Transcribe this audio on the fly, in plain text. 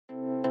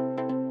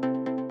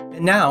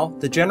And now,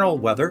 the general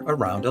weather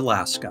around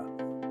Alaska.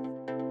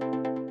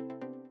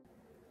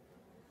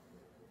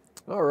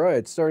 All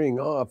right, starting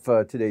off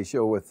today's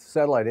show with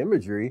satellite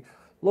imagery.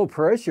 Low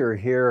pressure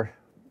here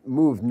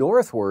moved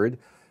northward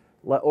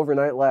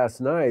overnight last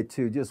night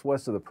to just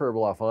west of the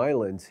Pribilof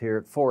Islands here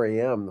at 4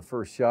 a.m., the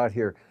first shot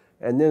here.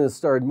 And then it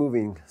started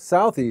moving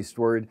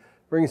southeastward,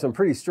 bringing some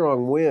pretty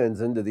strong winds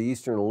into the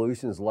eastern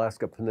Aleutians,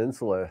 Alaska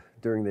Peninsula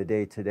during the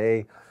day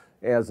today,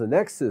 as the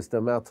next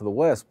system out to the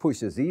west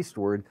pushes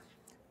eastward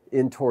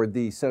in toward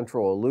the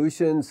central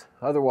Aleutians.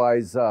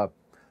 Otherwise,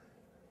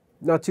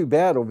 not too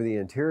bad over the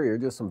interior,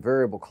 just some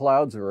variable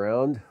clouds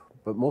around,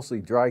 but mostly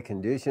dry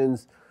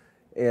conditions.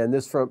 And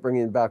this front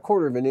bringing about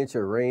 1/4 of an inch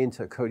of rain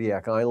to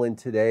Kodiak Island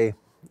today,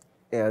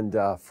 and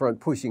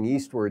front pushing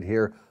eastward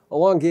here,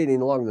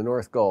 elongating along the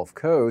North Gulf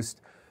Coast,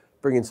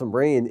 bringing some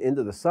rain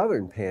into the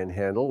southern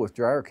panhandle with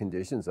drier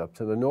conditions up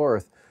to the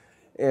north.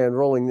 And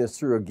rolling this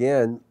through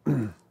again,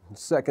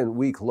 second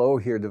week low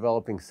here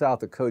developing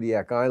south of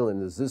Kodiak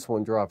Island as this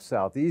one drops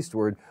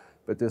southeastward,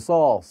 but this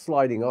all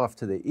sliding off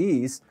to the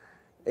east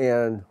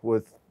and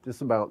with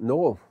just about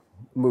no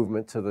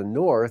movement to the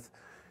north.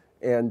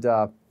 And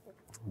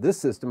this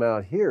system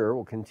out here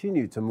will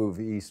continue to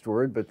move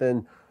eastward, but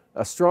then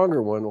a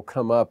stronger one will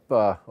come up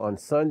on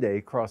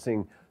Sunday,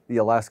 crossing the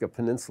Alaska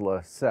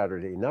Peninsula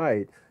Saturday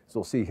night, as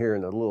we'll see here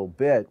in a little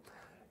bit.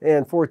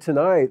 And for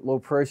tonight, low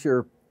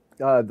pressure,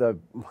 the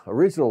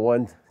original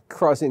one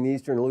crossing the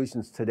eastern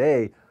Aleutians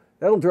today,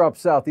 that'll drop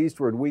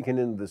southeastward, weaken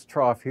into this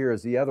trough here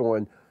as the other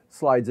one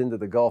slides into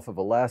the Gulf of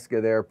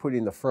Alaska there,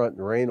 putting the front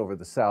and rain over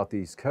the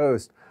southeast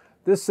coast.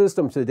 This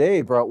system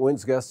today brought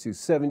winds gusts to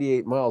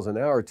 78 miles an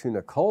hour to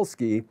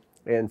Nikolsky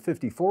and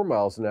 54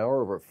 miles an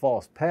hour over at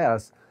False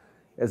Pass.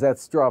 As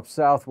that's dropped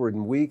southward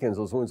and weakens,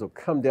 those winds will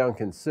come down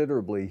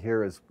considerably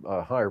here as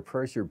higher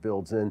pressure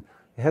builds in.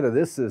 Ahead of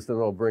this system,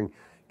 it'll bring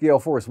gale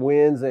force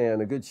winds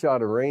and a good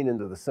shot of rain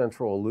into the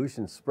central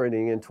Aleutians,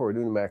 spreading in toward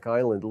Unimak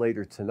Island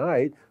later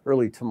tonight,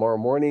 early tomorrow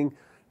morning.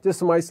 Just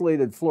some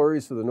isolated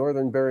flurries for the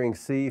northern Bering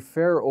Sea,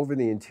 fair over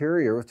the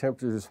interior with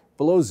temperatures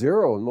below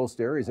zero in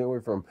most areas, anywhere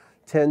from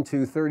 10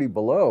 to 30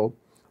 below,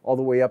 all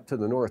the way up to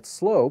the north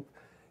slope.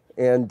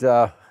 And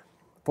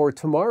for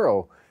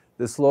tomorrow,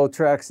 this low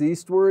tracks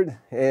eastward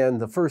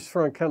and the first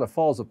front kind of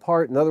falls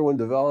apart. Another one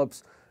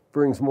develops,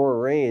 brings more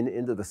rain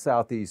into the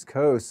southeast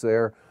coast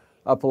there,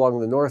 up along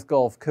the North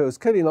Gulf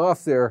Coast, cutting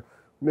off there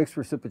mixed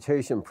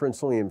precipitation,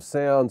 Prince William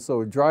Sound.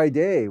 So a dry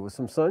day with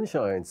some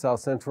sunshine,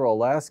 south central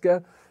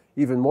Alaska,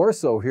 even more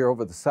so here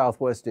over the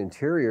southwest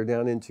interior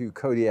down into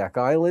Kodiak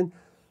Island.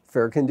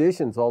 Fair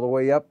conditions all the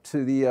way up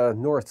to the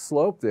north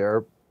slope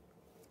there.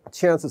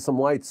 Chance of some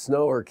light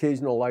snow or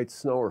occasional light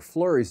snow or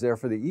flurries there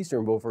for the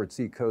eastern Beaufort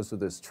Sea coast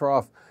with this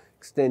trough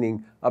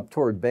extending up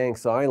toward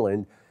Banks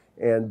Island.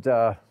 And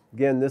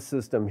again, this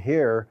system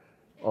here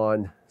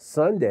on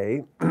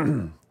Sunday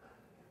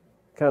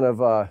kind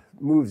of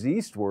moves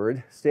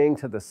eastward, staying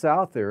to the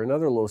south there.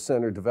 Another low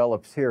center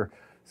develops here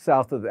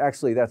south of,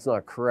 actually that's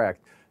not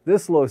correct.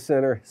 This low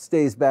center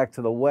stays back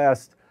to the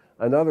west.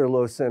 Another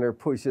low center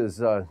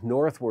pushes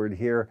northward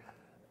here,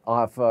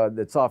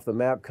 that's off the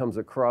map, comes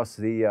across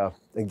the,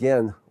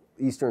 again,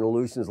 eastern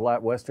Aleutians,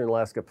 western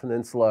Alaska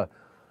Peninsula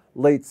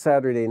late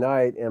Saturday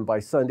night, and by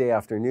Sunday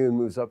afternoon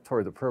moves up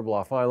toward the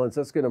Pribilof Islands.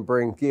 That's going to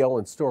bring gale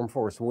and storm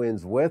force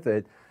winds with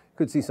it.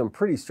 Could see some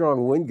pretty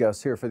strong wind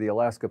gusts here for the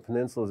Alaska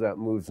Peninsula as that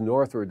moves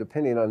northward,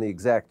 depending on the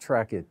exact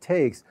track it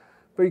takes.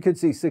 But you could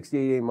see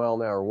 68 mile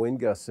an hour wind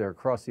gusts there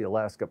across the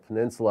Alaska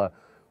Peninsula,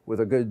 with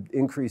a good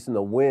increase in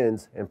the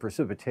winds and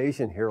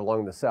precipitation here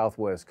along the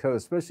southwest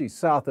coast, especially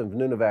south of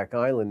Nunivak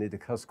Island into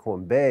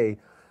Kuskokwim Bay.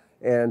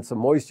 And some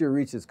moisture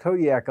reaches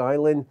Kodiak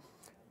Island,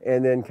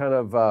 and then kind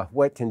of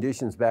wet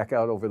conditions back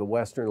out over the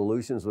western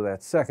Aleutians with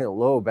that second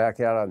low back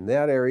out on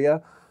that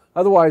area.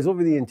 Otherwise,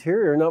 over the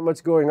interior, not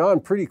much going on.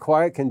 Pretty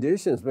quiet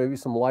conditions, maybe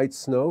some light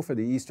snow for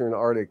the eastern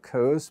Arctic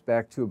coast,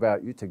 back to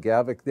about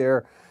Utagavik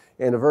there.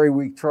 And a very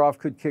weak trough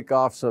could kick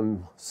off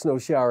some snow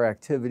shower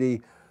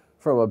activity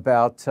from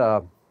about,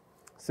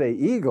 say,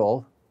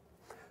 Eagle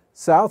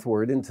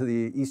southward into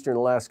the eastern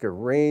Alaska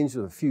range,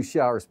 with a few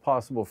showers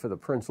possible for the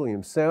Prince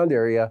William Sound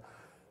area.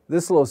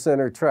 This low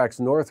center tracks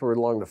northward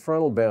along the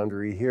frontal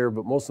boundary here,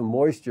 but most of the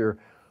moisture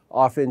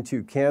off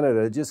into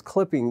Canada, just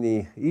clipping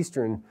the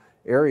eastern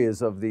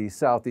areas of the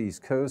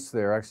southeast coast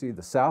there. Actually,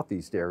 the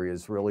southeast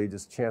areas, really,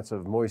 just chance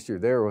of moisture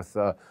there, with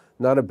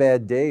not a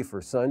bad day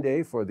for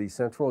Sunday for the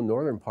central and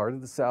northern part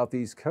of the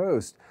southeast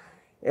coast.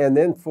 And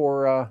then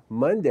for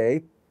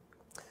Monday,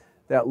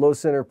 that low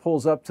center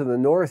pulls up to the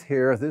north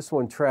here. This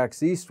one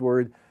tracks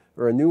eastward,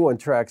 or a new one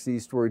tracks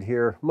eastward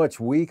here,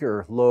 much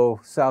weaker low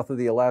south of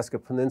the Alaska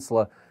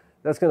Peninsula.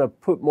 That's going to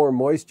put more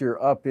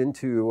moisture up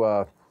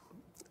into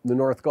the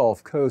North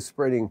Gulf Coast,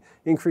 spreading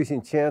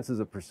increasing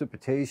chances of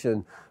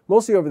precipitation,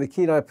 mostly over the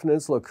Kenai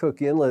Peninsula,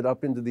 Cook Inlet,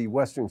 up into the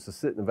western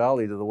Susitna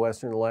Valley to the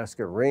western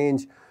Alaska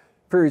Range.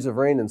 Periods of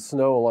rain and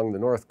snow along the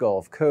North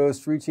Gulf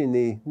Coast, reaching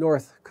the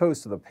north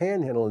coast of the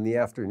Panhandle in the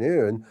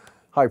afternoon.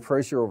 High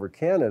pressure over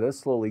Canada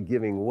slowly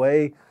giving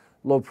way.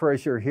 Low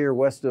pressure here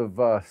west of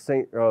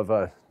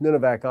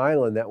Nunivak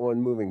Island, that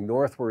one moving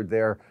northward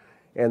there,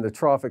 and the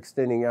trough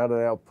extending out of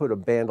that will put a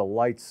band of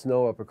light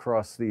snow up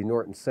across the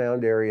Norton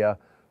Sound area,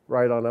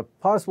 right on up,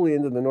 possibly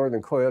into the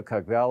northern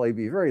Koyukuk Valley.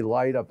 Be very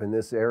light up in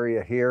this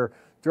area here.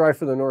 Dry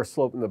for the north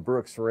slope in the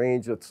Brooks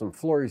Range with some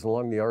flurries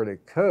along the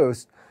Arctic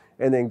coast,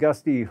 and then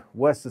gusty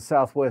west to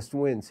southwest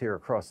winds here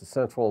across the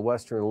central and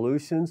western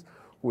Aleutians,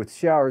 with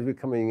showers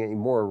becoming a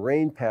more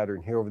rain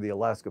pattern here over the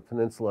Alaska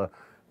Peninsula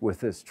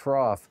with this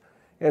trough.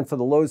 And for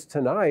the lows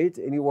tonight,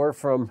 anywhere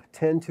from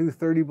 10 to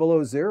 30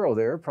 below zero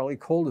there, probably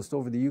coldest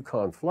over the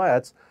Yukon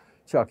Flats.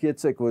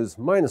 Chalk-Yitzhak was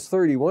minus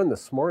 31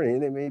 this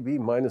morning. It may be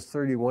minus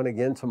 31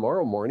 again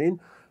tomorrow morning.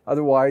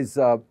 Otherwise,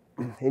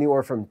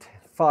 anywhere from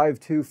 5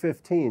 to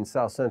 15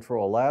 south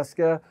central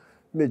Alaska,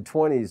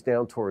 mid-20s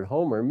down toward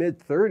Homer,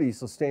 mid-30s,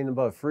 so staying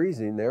above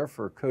freezing there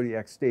for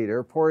Kodiak State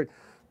Airport,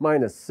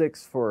 minus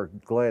 6 for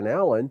Glen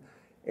Allen,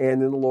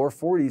 and in the lower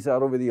 40s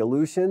out over the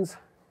Aleutians,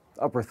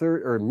 low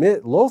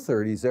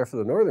 30s there for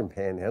the northern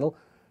Panhandle,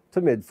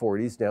 to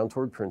mid-40s down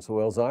toward Prince of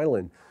Wales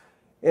Island.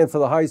 And for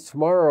the highs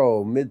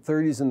tomorrow,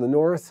 mid-30s in the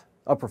north,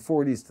 upper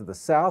 40s to the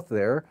south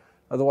there.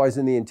 Otherwise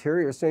in the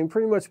interior, staying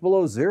pretty much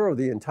below zero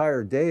the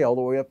entire day, all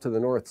the way up to the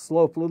north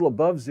slope, a little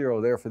above zero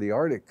there for the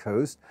Arctic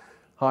coast.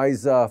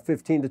 Highs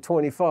 15 to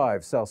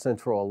 25, south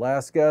central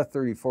Alaska,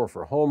 34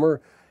 for Homer,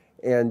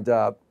 and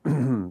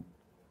upper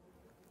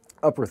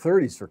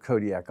 30s for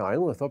Kodiak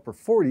Island, with upper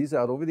 40s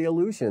out over the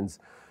Aleutians.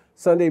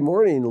 Sunday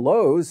morning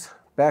lows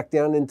back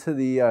down into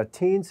the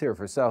teens here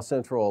for south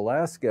central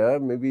Alaska,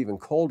 maybe even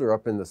colder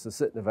up in the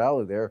Susitna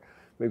Valley there,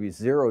 maybe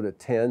 0 to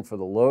 10 for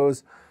the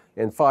lows,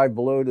 and 5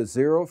 below to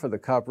 0 for the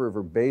Copper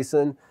River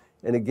Basin.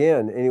 And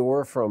again,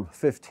 anywhere from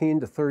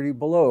 15 to 30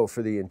 below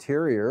for the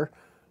interior,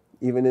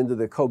 even into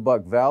the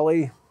Kobuk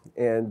Valley,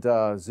 and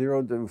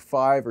 0 to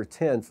 5 or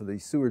 10 for the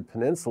Seward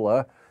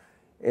Peninsula,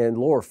 and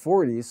lower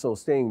 40s, so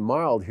staying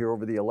mild here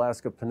over the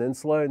Alaska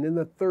Peninsula, and in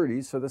the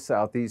 30s for the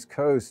southeast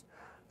coast.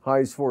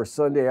 Highs for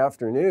Sunday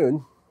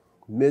afternoon,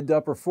 mid to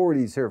upper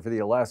 40s here for the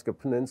Alaska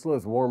Peninsula,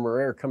 with warmer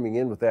air coming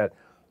in with that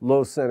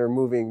low center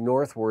moving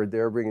northward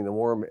there, bringing the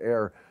warm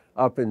air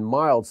up in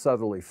mild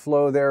southerly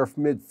flow there.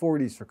 Mid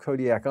 40s for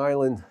Kodiak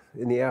Island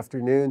in the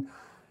afternoon.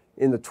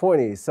 In the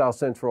 20s, south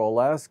central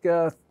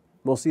Alaska,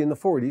 mostly in the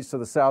 40s for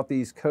the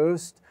southeast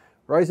coast.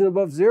 Rising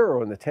above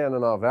zero in the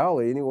Tanana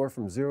Valley, anywhere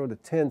from 0 to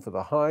 10 for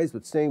the highs,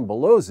 but staying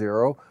below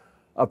zero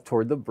up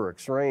toward the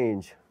Brooks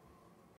Range.